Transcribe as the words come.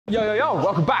Yo,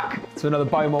 welcome back to another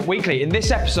Beaumont Weekly. In this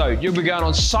episode, you'll be going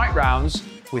on site rounds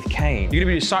with Kane. You're gonna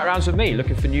be doing site rounds with me,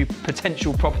 looking for new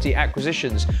potential property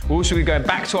acquisitions. We'll also be going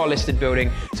back to our listed building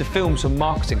to film some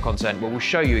marketing content where we'll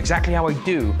show you exactly how we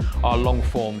do our long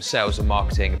form sales and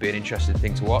marketing. It'll be an interesting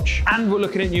thing to watch. And we're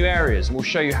looking at new areas and we'll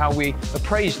show you how we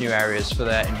appraise new areas for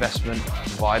their investment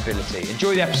viability.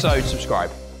 Enjoy the episode,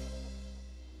 subscribe.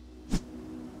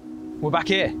 We're back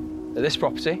here at this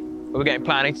property. We're getting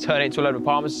planning to turn it into a load of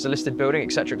apartments, it's a listed building,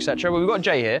 etc., etc. Well, we've got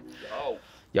Jay here.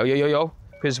 Yo.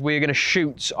 Because we're going to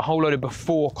shoot a whole load of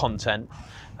before content,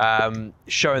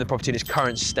 showing the property in its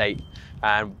current state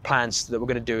and plans that we're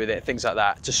going to do with it, things like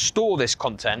that, to store this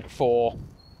content for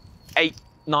 8,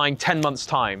 9, 10 months'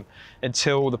 time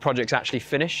until the project's actually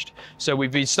finished. So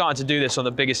we've been starting to do this on the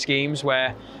bigger schemes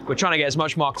where we're trying to get as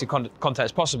much marketing content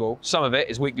as possible. Some of it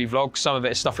is weekly vlogs, some of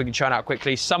it is stuff we can churn out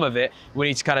quickly, some of it we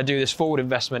need to kind of do this forward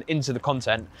investment into the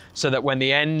content so that when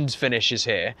the end finish is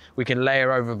here, we can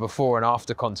layer over before and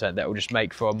after content that will just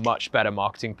make for a much better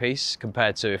marketing piece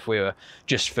compared to if we were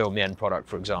just film the end product,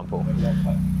 for example.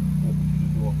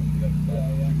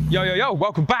 Yo,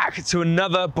 welcome back to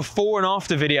another before and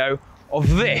after video of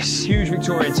this huge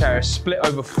Victorian terrace split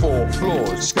over 4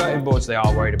 floors. Skirting boards they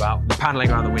are worried about, the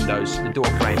panelling around the windows, the door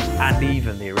frame, and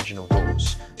even the original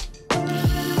doors.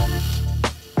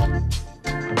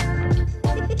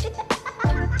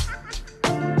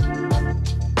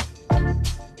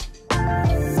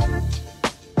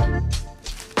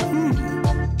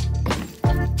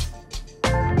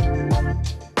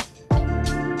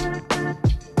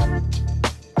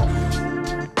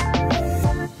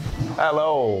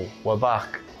 Hello, we're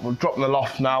back. We're dropping the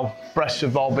loft now. Breasts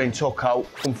have all been took out.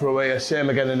 Come through here, same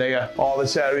again in here. All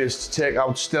this area is to take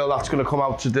out still, that's going to come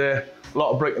out today. A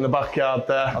lot of brick in the backyard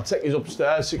there. I'll take you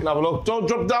upstairs so you can have a look. Don't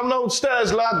drop down those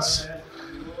stairs, lads.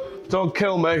 Don't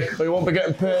kill me, or you won't be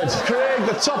getting paid. Craig,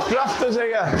 the top grafters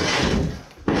here.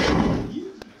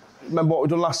 Remember what we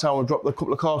done last time? We dropped a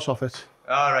couple of course off it.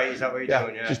 All right, is that what you're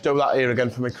doing? Yeah. Just do that here again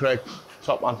for me, Craig.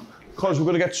 Top man. Because we're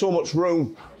going to get so much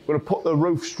room, we're going to put the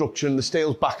roof structure and the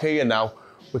steel's back here now.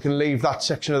 We can leave that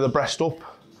section of the breast up,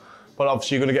 but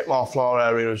obviously you're going to get more floor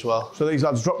area as well. So these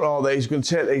lads dropping all these, going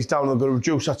to take these down and they're going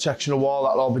to reduce that section of wall.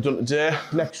 That'll all be done today.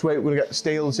 Next week we're going to get the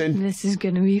steels in. This is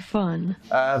going to be fun.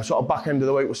 Sort of back end of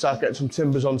the week we'll start getting some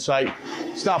timbers on site,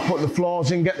 start putting the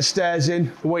floors in, get the stairs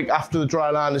in. The week after the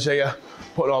dry liners here,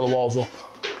 putting all the walls up.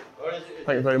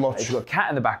 Thank you very much. We've got Kat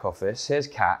in the back office. Here's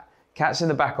Kat. Kat's in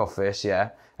the back office, yeah,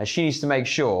 and she needs to make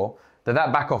sure that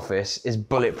that back office is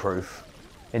bulletproof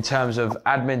in terms of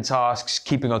admin tasks,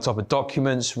 keeping on top of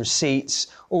documents,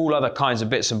 receipts, all other kinds of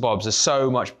bits and bobs. There's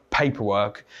so much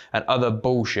paperwork and other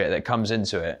bullshit that comes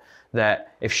into it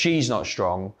that if she's not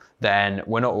strong, then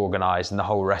we're not organised and the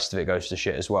whole rest of it goes to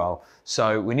shit as well.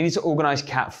 So we need to organise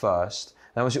Kat first.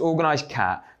 And once you organise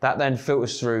Kat, that then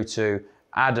filters through to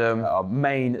Adam, our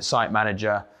main site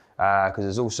manager, because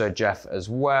there's also Jeff as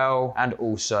well, and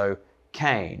also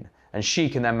Kane. And she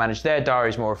can then manage their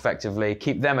diaries more effectively,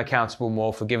 keep them accountable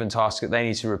more for given tasks that they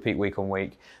need to repeat week on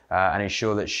week, and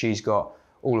ensure that she's got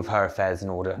all of her affairs in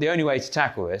order. The only way to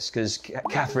tackle this, because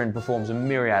Catherine performs a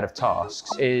myriad of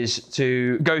tasks, is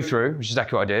to go through, which is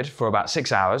exactly what I did, for about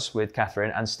 6 hours with Catherine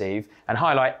and Steve, and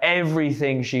highlight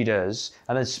everything she does,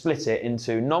 and then split it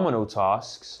into nominal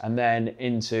tasks, and then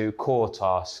into core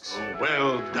tasks.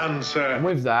 Well done, sir. And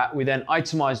with that, we then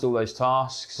itemised all those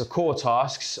tasks. The core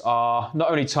tasks are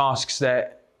not only tasks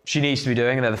that she needs to be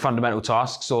doing, and they're the fundamental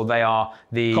tasks, or they are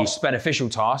the cost beneficial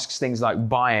tasks, things like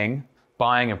buying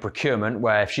and procurement,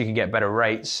 where if she can get better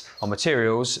rates on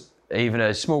materials, even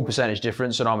a small percentage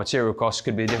difference on our material costs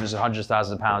could be the difference of hundreds of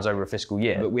thousands of pounds over a fiscal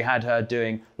year. But we had her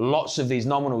doing lots of these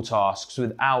nominal tasks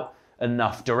without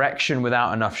enough direction,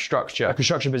 without enough structure. A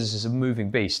construction business is a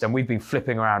moving beast, and we've been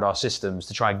flipping around our systems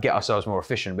to try and get ourselves more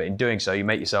efficient, but in doing so, you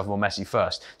make yourself more messy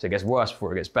first, so it gets worse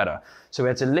before it gets better. So we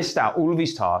had to list out all of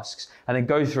these tasks and then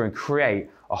go through and create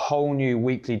a whole new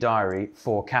weekly diary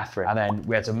for Catherine. And then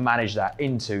we had to manage that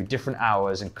into different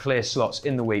hours and clear slots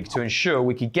in the week to ensure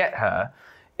we could get her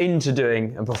into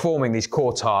doing and performing these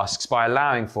core tasks by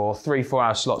allowing for 3-4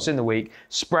 hour slots in the week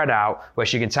spread out where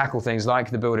she can tackle things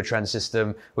like the builder trend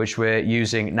system, which we're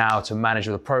using now to manage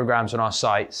all the programs on our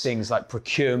site, things like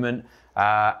procurement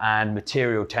and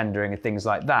material tendering and things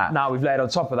like that. Now we've laid on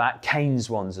top of that Kane's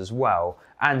ones as well,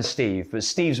 and Steve, but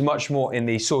Steve's much more in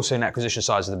the sourcing and acquisition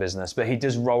sides of the business, but he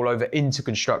does roll over into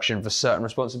construction for certain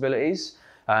responsibilities.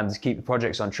 to keep the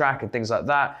projects on track and things like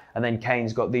that. And then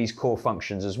Kane's got these core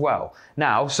functions as well.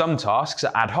 Now, some tasks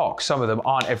are ad hoc. Some of them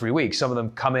aren't every week. Some of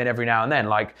them come in every now and then,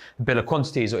 like bill of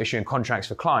quantities or issuing contracts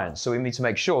for clients. So we need to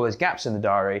make sure there's gaps in the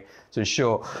diary to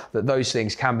ensure that those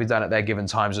things can be done at their given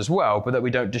times as well, but that we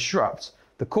don't disrupt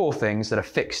the core things that are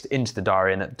fixed into the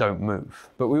diary and that don't move.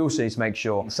 But we also need to make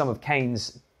sure some of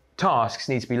Kane's tasks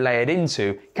need to be layered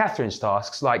into Catherine's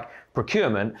tasks, like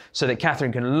procurement, so that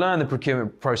Catherine can learn the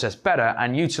procurement process better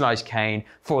and utilize Kane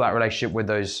for that relationship with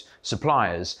those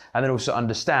suppliers, and then also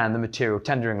understand the material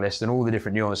tendering list and all the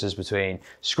different nuances between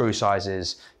screw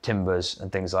sizes, timbers,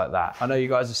 and things like that. I know you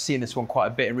guys have seen this one quite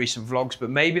a bit in recent vlogs, but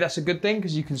maybe that's a good thing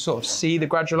because you can sort of see the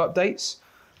gradual updates.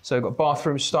 So we've got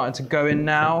bathrooms starting to go in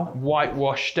now.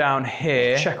 Whitewash down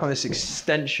here. Check on this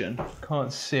extension.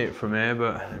 Can't see it from here,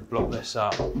 but block this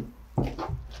up.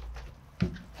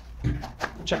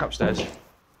 Check upstairs.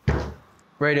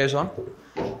 Radio's on.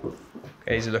 Okay,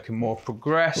 these are looking more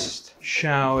progressed.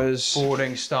 Showers,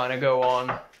 boarding starting to go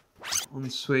on.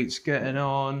 Ensuite's getting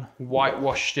on.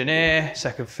 Whitewashed in here.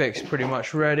 Second fix pretty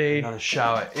much ready. Another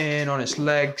shower in on its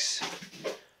legs.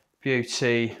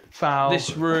 Beauty. Valve.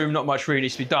 This room, not much really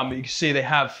needs to be done, but you can see they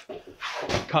have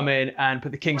come in and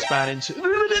put the Kingspan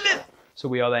into. So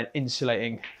we are then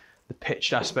insulating the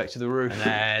pitched aspect of the roof. And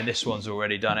then this one's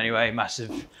already done anyway.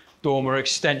 Massive dormer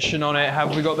extension on it.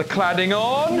 Have we got the cladding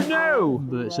on? No!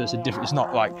 But so it's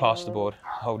not like plasterboard,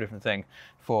 a whole different thing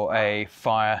for a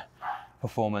fire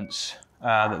performance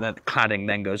that the cladding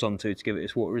then goes on to give it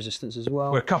its water resistance as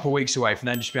well. We're a couple of weeks away from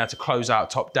then just being able to close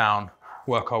out top down,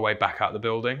 work our way back out the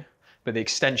building. But the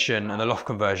extension and the loft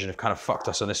conversion have kind of fucked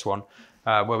us on this one,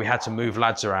 where we had to move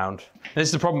lads around. And this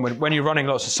is the problem when you're running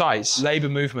lots of sites. Labour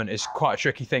movement is quite a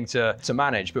tricky thing to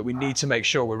manage, but we need to make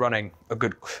sure we're running a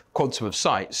good quantum of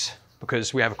sites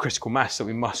because we have a critical mass that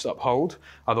we must uphold.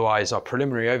 Otherwise, our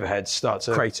preliminary overheads start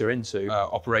to crater into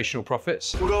operational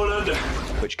profits. We're going under.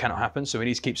 Which cannot happen, so we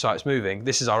need to keep sites moving.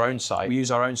 This is our own site. We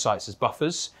use our own sites as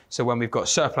buffers. So when we've got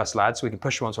surplus lads, we can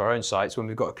push them onto our own sites. When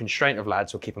we've got a constraint of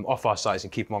lads, we'll keep them off our sites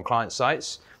and keep them on client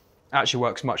sites. Actually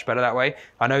works much better that way.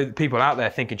 I know that people out there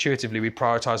think intuitively we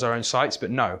prioritize our own sites, but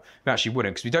no, we actually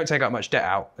wouldn't, because we don't take out much debt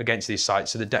out against these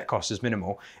sites, so the debt cost is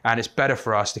minimal. And it's better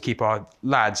for us to keep our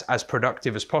lads as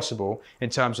productive as possible in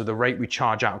terms of the rate we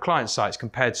charge out on client sites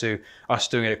compared to us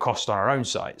doing it at cost on our own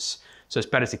sites. So it's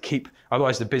better to keep,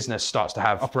 otherwise the business starts to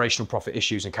have operational profit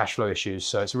issues and cash flow issues.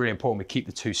 So it's really important we keep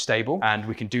the two stable, and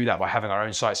we can do that by having our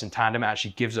own sites in tandem. It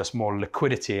actually gives us more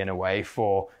liquidity in a way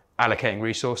for allocating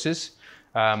resources.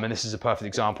 And this is a perfect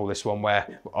example, this one,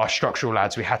 where our structural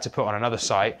lads we had to put on another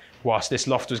site whilst this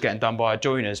loft was getting done by our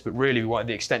joiners, but really we wanted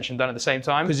the extension done at the same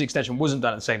time. Because the extension wasn't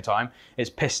done at the same time, it's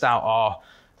pissed out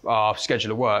our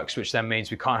schedule of works, which then means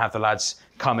we can't have the lads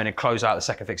come in and close out the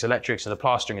second fix electrics and the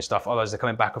plastering and stuff, otherwise they're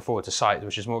coming back and forward to site,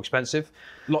 which is more expensive.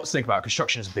 Lots to think about.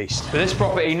 Construction is a beast. But this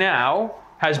property now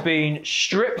has been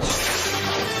stripped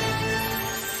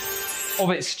of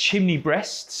its chimney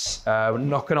breasts. We're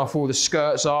knocking off all the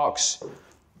skirts, arcs,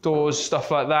 doors,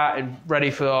 stuff like that, and ready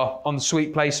for our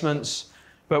ensuite placements.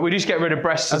 But we just get rid of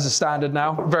breasts as a standard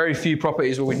now. Very few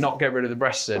properties will we not get rid of the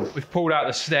breasts in. We've pulled out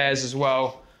the stairs as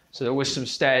well. So there was some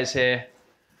stairs here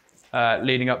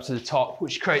leading up to the top,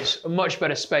 which creates a much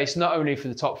better space, not only for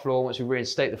the top floor once we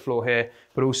reinstate the floor here,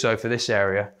 but also for this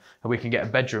area. And we can get a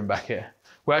bedroom back here.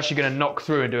 We're actually going to knock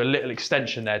through and do a little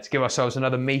extension there to give ourselves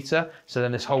another metre. So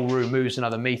then this whole room moves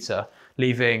another metre,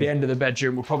 leaving the end of the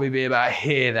bedroom will probably be about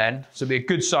here then. So it'll be a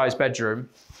good sized bedroom.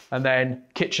 And then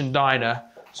kitchen diner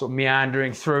sort of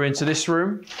meandering through into this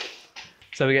room.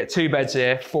 So we get 2 beds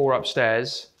here, 4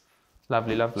 upstairs.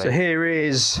 Lovely, lovely. So here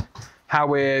is how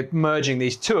we're merging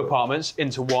these 2 apartments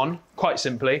into one. Quite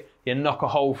simply, you knock a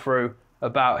hole through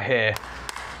about here.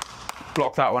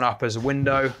 Block that one up as a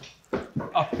window.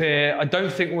 Up here, I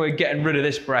don't think we're getting rid of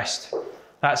this breast.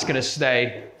 That's gonna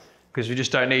stay because we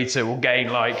just don't need to. We'll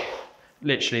gain like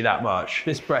literally that much.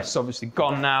 This breast's obviously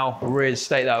gone now. We'll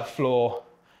reinstate that floor.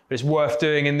 But it's worth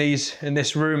doing in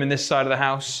this room, in this side of the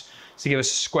house, to give us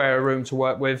a square room to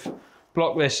work with.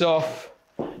 Block this off.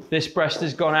 This breast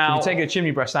has gone out. If you're taking a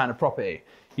chimney breast out in a property,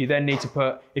 you then need to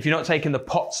put, if you're not taking the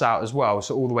pots out as well,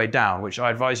 so all the way down, which I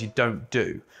advise you don't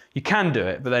do. You can do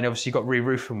it, but then obviously you've got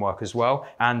re-roofing work as well,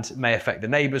 and may affect the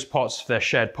neighbours' pots, their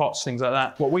shared pots, things like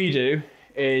that. What we do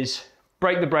is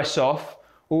break the breasts off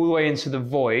all the way into the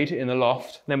void in the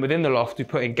loft. Then within the loft, we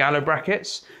put in gallo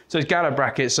brackets. So those gallo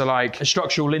brackets are like a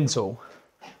structural lintel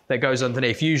that goes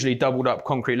underneath, usually doubled up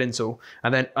concrete lintel.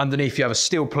 And then underneath you have a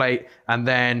steel plate and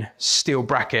then steel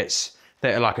brackets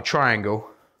that are like a triangle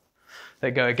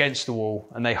that go against the wall,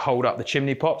 and they hold up the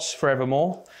chimney pots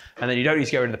forevermore. And then you don't need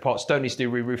to get rid of the pots, don't need to do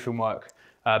re-roofing work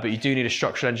But you do need a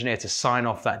structural engineer to sign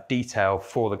off that detail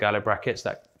for the gallery brackets.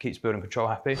 That keeps building control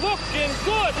happy. Looking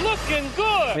good, looking good.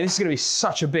 I mean, this is going to be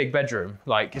such a big bedroom.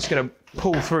 Like, it's going to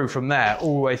pull through from there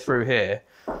all the way through here,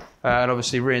 and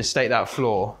obviously reinstate that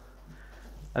floor.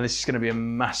 And this is going to be a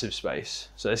massive space.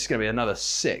 So this is going to be another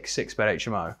six-bed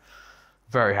HMO.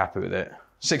 Very happy with it.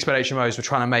 6-bed HMOs we're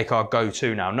trying to make our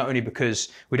go-to now, not only because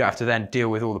we don't have to then deal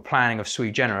with all the planning of sui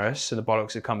generis and the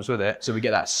bollocks that comes with it, so we get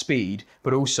that speed,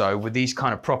 but also with these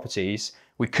kind of properties,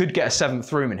 we could get a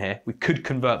 7th room in here, we could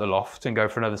convert the loft and go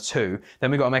for another 2,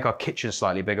 then we've got to make our kitchen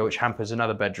slightly bigger, which hampers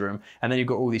another bedroom, and then you've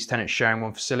got all these tenants sharing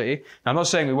one facility. Now, I'm not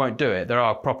saying we won't do it, there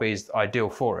are properties ideal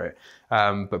for it,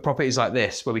 but properties like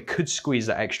this, where we could squeeze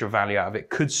that extra value out of it,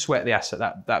 could sweat the asset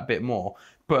that bit more,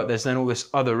 but there's then all this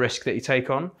other risk that you take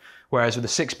on. Whereas with a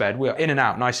 6-bed, we're in and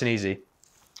out, nice and easy.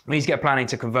 We need to get planning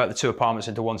to convert the 2 apartments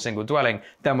into 1 single dwelling.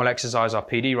 Then we'll exercise our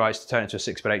PD rights to turn it into a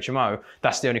 6-bed HMO.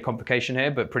 That's the only complication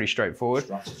here, but pretty straightforward.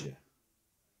 Strategy.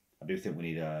 I do think we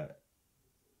need a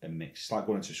mix. It's like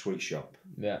going into a sweet shop.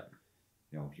 Yeah.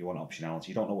 You know, you want optionality.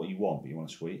 You don't know what you want, but you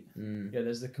want a suite. Yeah,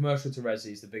 there's the commercial to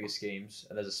resis, the bigger schemes,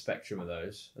 and there's a spectrum of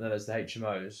those. And then there's the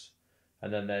HMOs,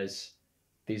 and then there's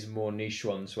these more niche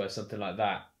ones where something like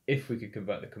that, if we could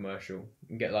convert the commercial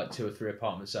and get like 2 or 3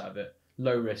 apartments out of it,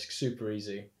 low risk, super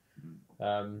easy,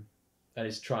 and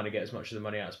it's trying to get as much of the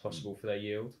money out as possible for their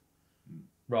yield,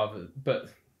 but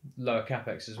lower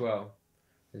capex as well,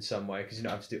 in some way, because you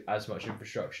don't have to do as much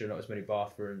infrastructure, not as many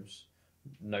bathrooms,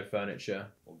 no furniture.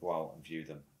 We'll go out and view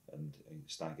them and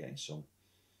start getting some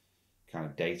kind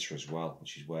of data as well,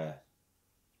 which is where,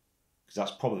 because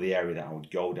that's probably the area that I would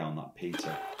go down that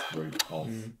Peter route of.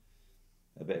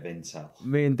 A bit of intel.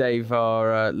 Me and Dave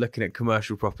are looking at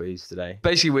commercial properties today.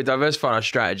 Basically, we're diversifying our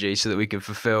strategy so that we can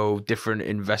fulfill different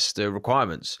investor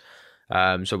requirements.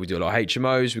 So we do a lot of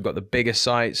HMOs. We've got the bigger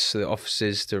sites, so the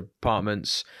offices to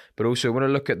apartments, but also we want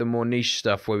to look at the more niche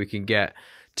stuff where we can get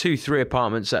 2-3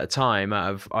 apartments at a time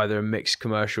out of either mixed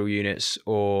commercial units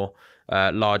or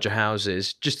larger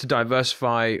houses, just to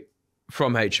diversify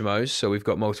from HMOs. So we've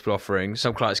got multiple offerings.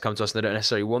 Some clients come to us and they don't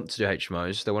necessarily want to do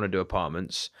HMOs. They want to do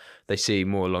apartments. They see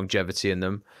more longevity in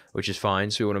them, which is fine.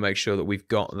 So we want to make sure that we've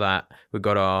got that. We've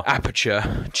got our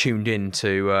aperture tuned in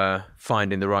to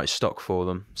finding the right stock for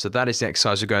them. So that is the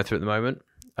exercise we're going through at the moment.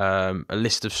 A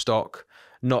list of stock,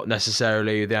 not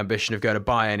necessarily the ambition of going to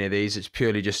buy any of these. It's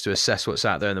purely just to assess what's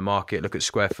out there in the market, look at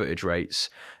square footage rates,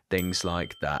 things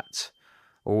like that.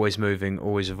 Always moving,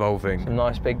 always evolving. Some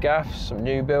nice big gaffs, some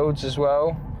new builds as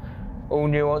well. All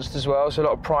nuanced as well, so a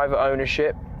lot of private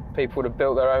ownership. People would have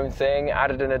built their own thing,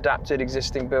 added and adapted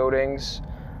existing buildings.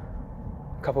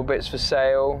 A couple bits for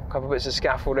sale, a couple bits of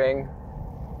scaffolding.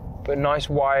 But a nice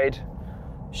wide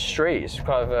street. It's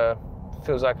kind of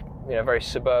feels like, you know, a very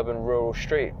suburban, rural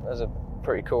street. There's a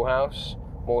pretty cool house,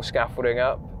 more scaffolding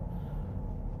up.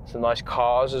 Some nice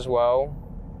cars as well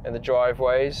in the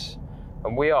driveways.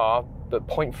 And we are but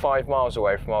 0.5 miles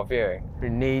away from our viewing. We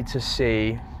need to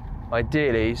see,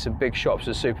 ideally, some big shops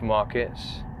and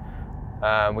supermarkets.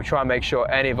 We try and make sure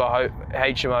any of our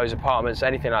HMOs, apartments,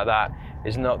 anything like that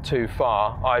is not too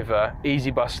far, either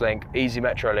easy bus link, easy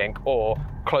metro link, or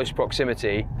close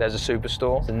proximity, there's a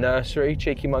superstore. It's a nursery,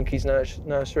 Cheeky Monkey's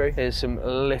nursery. There's some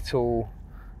little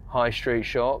high street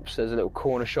shops. There's a little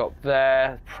corner shop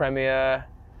there, Premier,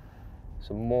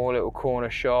 some more little corner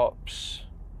shops.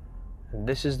 And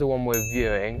this is the one we're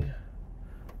viewing.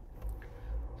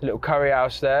 A little curry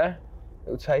house there,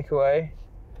 little takeaway.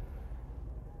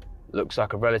 Looks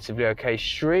like a relatively okay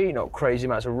street, not crazy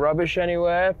amounts of rubbish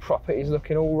anywhere. Property's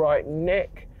looking all right,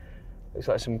 Nick. Looks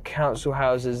like some council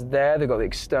houses there. They've got the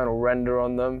external render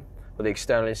on them, or the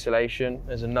external insulation.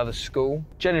 There's another school.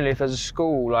 Generally, if there's a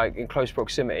school like in close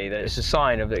proximity, then it's a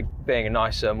sign of it being a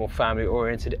nicer, more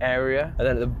family-oriented area. And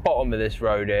then at the bottom of this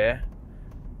road here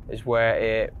is where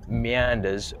it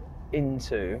meanders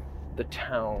into the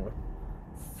town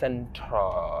centre.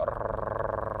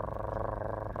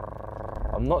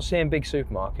 I'm not seeing big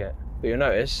supermarket, but you'll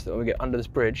notice that when we get under this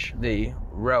bridge, the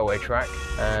railway track,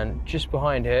 and just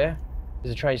behind here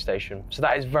is a train station. So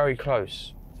that is very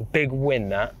close. It's a big win,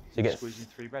 that. To get squeezing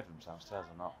 3 bedrooms downstairs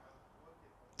or not?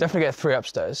 Definitely get 3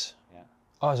 upstairs. Yeah.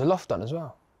 Oh, there's a loft done as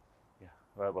well. Yeah.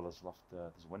 Well, there's a loft.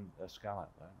 There's a wind, skylight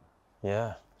there.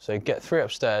 Yeah. So get 3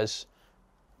 upstairs.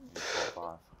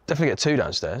 5. Definitely get 2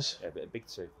 downstairs. Yeah, but a big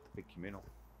 2, big communal.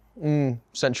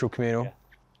 Central communal. Yeah.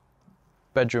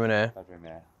 Bedroom in here. Bedroom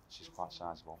here, which is quite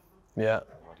sizable. Yeah.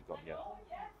 We've already got, yeah.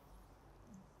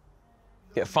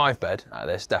 Get 5 bed out of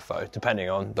this defo, depending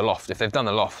on the loft. If they've done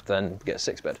the loft, then get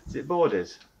 6 bed. Is it boarded?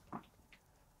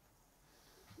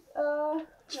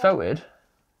 It's felted.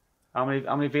 How many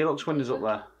Velux windows up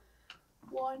there?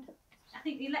 one. I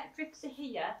think the electrics are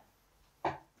here.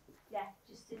 Yeah,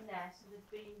 just in there. So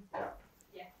they've been,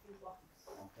 yeah, through blocks.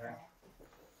 Okay.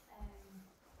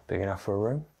 Big enough for a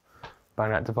room.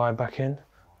 Bang that divide back in.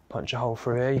 Punch a hole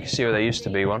through here. You can see where there used to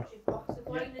be one.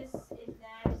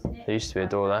 There used to be a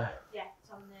door there. Yeah,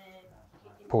 it's on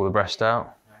the... Pull the breast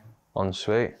out.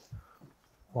 Ensuite.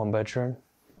 1 bedroom.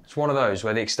 It's one of those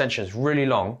where the extension is really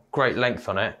long, great length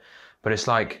on it, but it's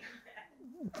like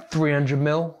 300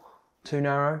 mil, too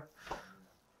narrow.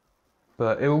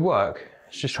 But it will work.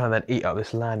 It's just trying to then eat up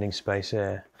this landing space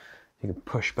here. You can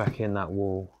push back in that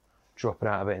wall, drop it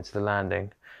out a bit into the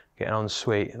landing, get an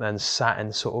ensuite, and then sat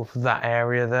in sort of that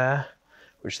area there,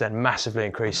 which then massively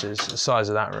increases the size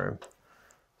of that room.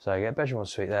 So you get bedroom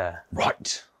ensuite there.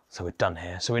 Right, so we're done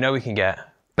here. So we know we can get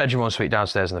bedroom ensuite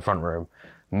downstairs in the front room,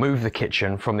 move the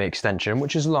kitchen from the extension,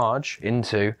 which is large,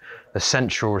 into the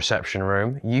central reception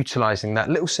room, utilising that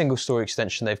little single-storey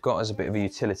extension they've got as a bit of a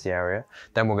utility area.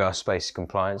 Then we'll go our space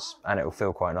compliance, and it will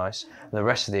feel quite nice. And the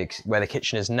rest of where the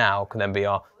kitchen is now can then be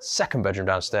our 2nd bedroom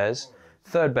downstairs,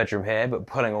 3rd bedroom here, but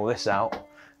pulling all this out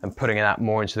and putting that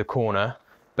more into the corner.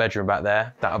 Bedroom back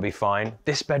there, that'll be fine.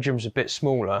 This bedroom's a bit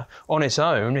smaller. On its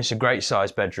own, it's a great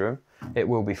sized bedroom. It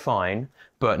will be fine,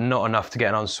 but not enough to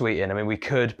get an ensuite in. I mean, we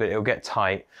could, but it'll get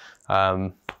tight.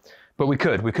 But we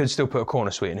could still put a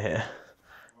corner suite in here.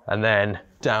 And then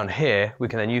down here, we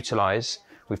can then utilise,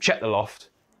 we've checked the loft,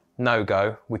 no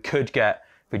go. We could get,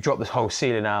 if we drop this whole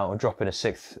ceiling out and drop in a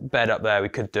 6th bed up there, we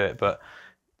could do it, but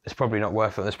it's probably not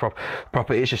worth it on this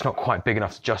property. It's just not quite big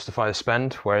enough to justify the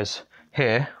spend. Whereas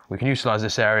here, we can utilise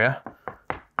this area,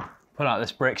 pull out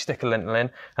this brick, stick a lintel in,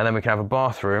 and then we can have a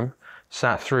bathroom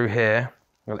sat through here.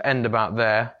 It'll end about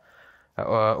there,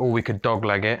 or we could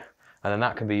dogleg it, and then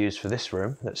that can be used for this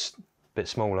room that's a bit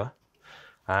smaller,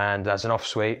 and as an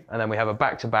off-suite. And then we have a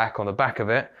back-to-back on the back of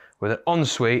it with an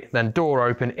ensuite, then door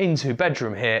open into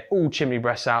bedroom here, all chimney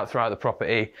breasts out throughout the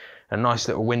property, and nice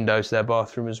little windows to their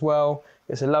bathroom as well.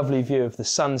 It's a lovely view of the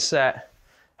sunset.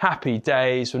 Happy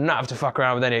days. We'll not have to fuck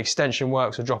around with any extension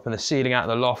works or dropping the ceiling out of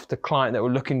the loft. The client that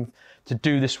we're looking to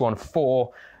do this one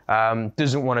for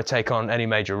doesn't want to take on any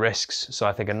major risks. So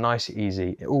I think a nice,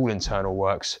 easy, all internal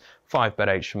works, 5-bed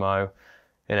HMO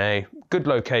in a good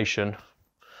location.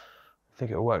 I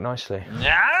think it'll work nicely.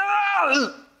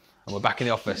 And we're back in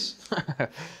the office.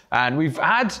 And we've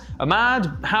had a mad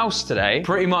house today.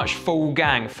 Pretty much full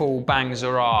gang, full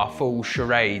bang-zara, full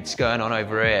charades going on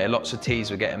over here. Lots of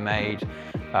teas were getting made.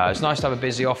 It's nice to have a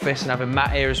busy office and having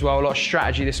Matt here as well. A lot of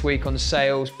strategy this week on the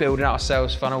sales, building out a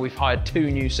sales funnel. We've hired 2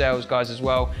 new sales guys as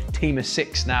well. Team of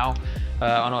 6 now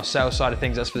on our sales side of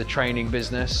things. That's for the training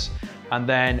business. And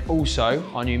then also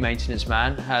our new maintenance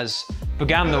man has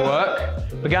began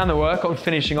the work on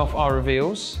finishing off our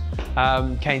reveals.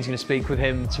 Kane's going to speak with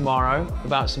him tomorrow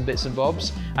about some bits and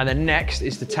bobs. And then next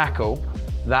is to tackle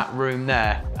that room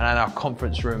there. And then our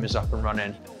conference room is up and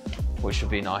running, which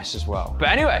would be nice as well. But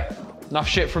anyway, enough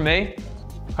shit from me.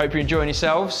 Hope you're enjoying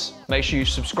yourselves. Make sure you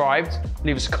subscribed,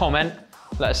 leave us a comment.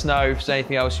 Let us know if there's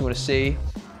anything else you want to see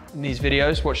in these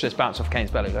videos. Watch this bounce off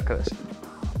Kane's belly, look at this.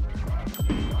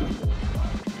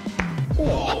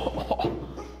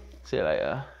 See you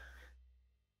later.